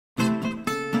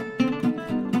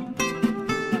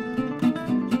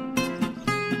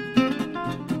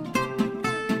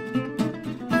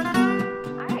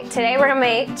Today we're gonna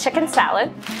make chicken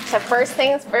salad. So first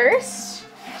things first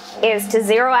is to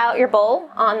zero out your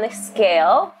bowl on the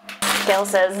scale. Scale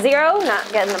says 0,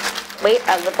 not getting the weight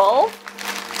of the bowl.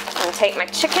 I'm gonna take my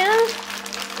chicken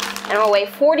and I'm gonna weigh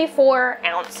 44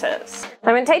 ounces.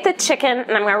 I'm gonna take the chicken and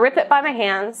I'm gonna rip it by my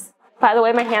hands. By the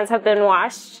way, my hands have been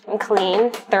washed and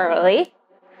cleaned thoroughly.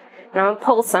 And I'm gonna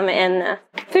pull some in the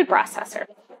food processor.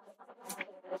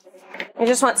 You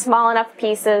just want small enough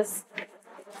pieces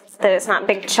that it's not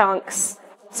big chunks,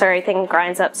 so everything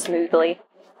grinds up smoothly.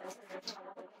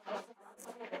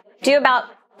 Do about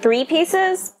 3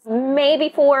 pieces, maybe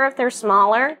 4 if they're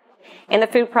smaller, in the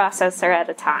food processor at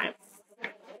a time.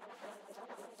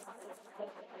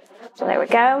 So there we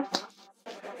go.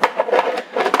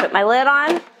 Put my lid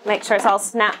on, make sure it's all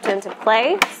snapped into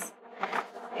place.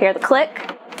 Hear the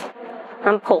click,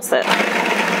 and pulse it.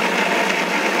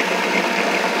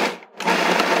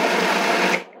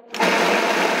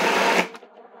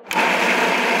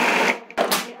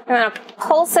 I'm going to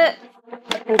pulse it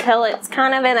until it's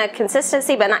kind of in a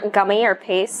consistency, but not gummy or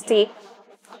pasty.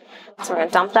 So we're going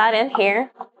to dump that in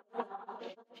here.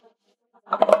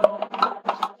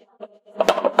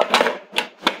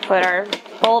 Put our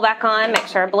bowl back on, make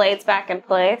sure our blade's back in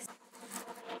place.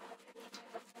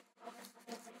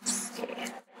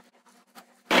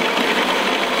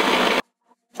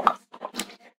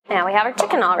 Now we have our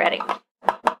chicken all ready.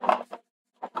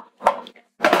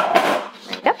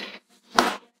 Yep.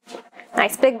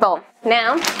 Nice big bowl.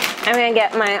 Now I'm going to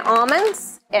get my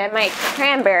almonds and my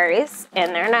cranberries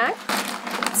in there next.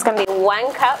 It's going to be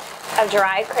 1 cup of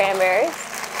dried cranberries.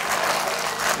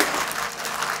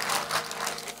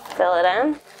 Fill it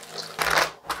in.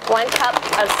 1 cup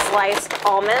of sliced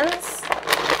almonds.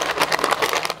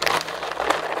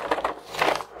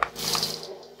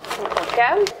 There we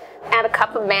go. Add a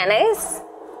cup of mayonnaise.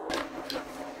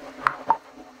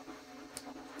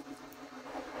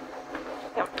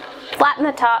 Flatten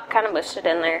the top, kind of mush it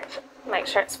in there. Make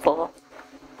sure it's full.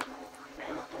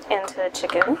 Into the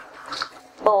chicken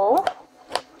bowl.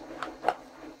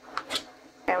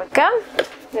 There we go.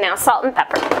 Now salt and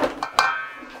pepper.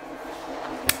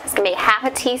 It's going to be half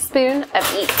a teaspoon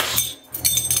of each.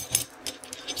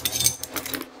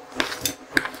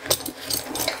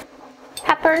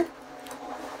 Pepper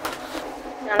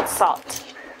and salt.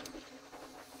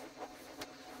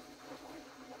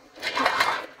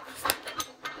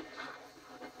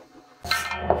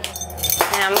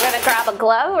 Now I'm going to grab a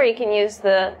glove, or you can use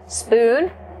the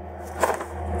spoon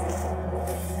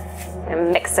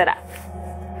and mix it up.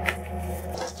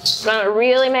 I'm going to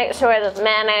really make sure that the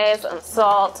mayonnaise and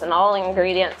salt and all the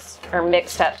ingredients are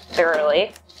mixed up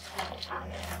thoroughly.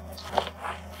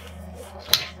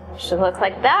 Should look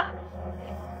like that.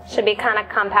 Should be kind of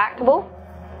compactable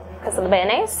because of the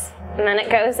mayonnaise. And then it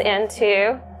goes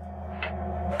into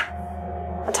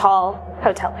a tall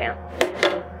hotel pan.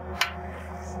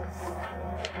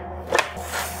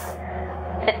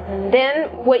 And then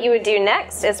what you would do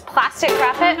next is plastic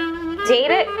wrap it,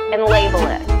 date it, and label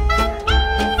it.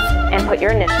 And put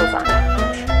your initials on it.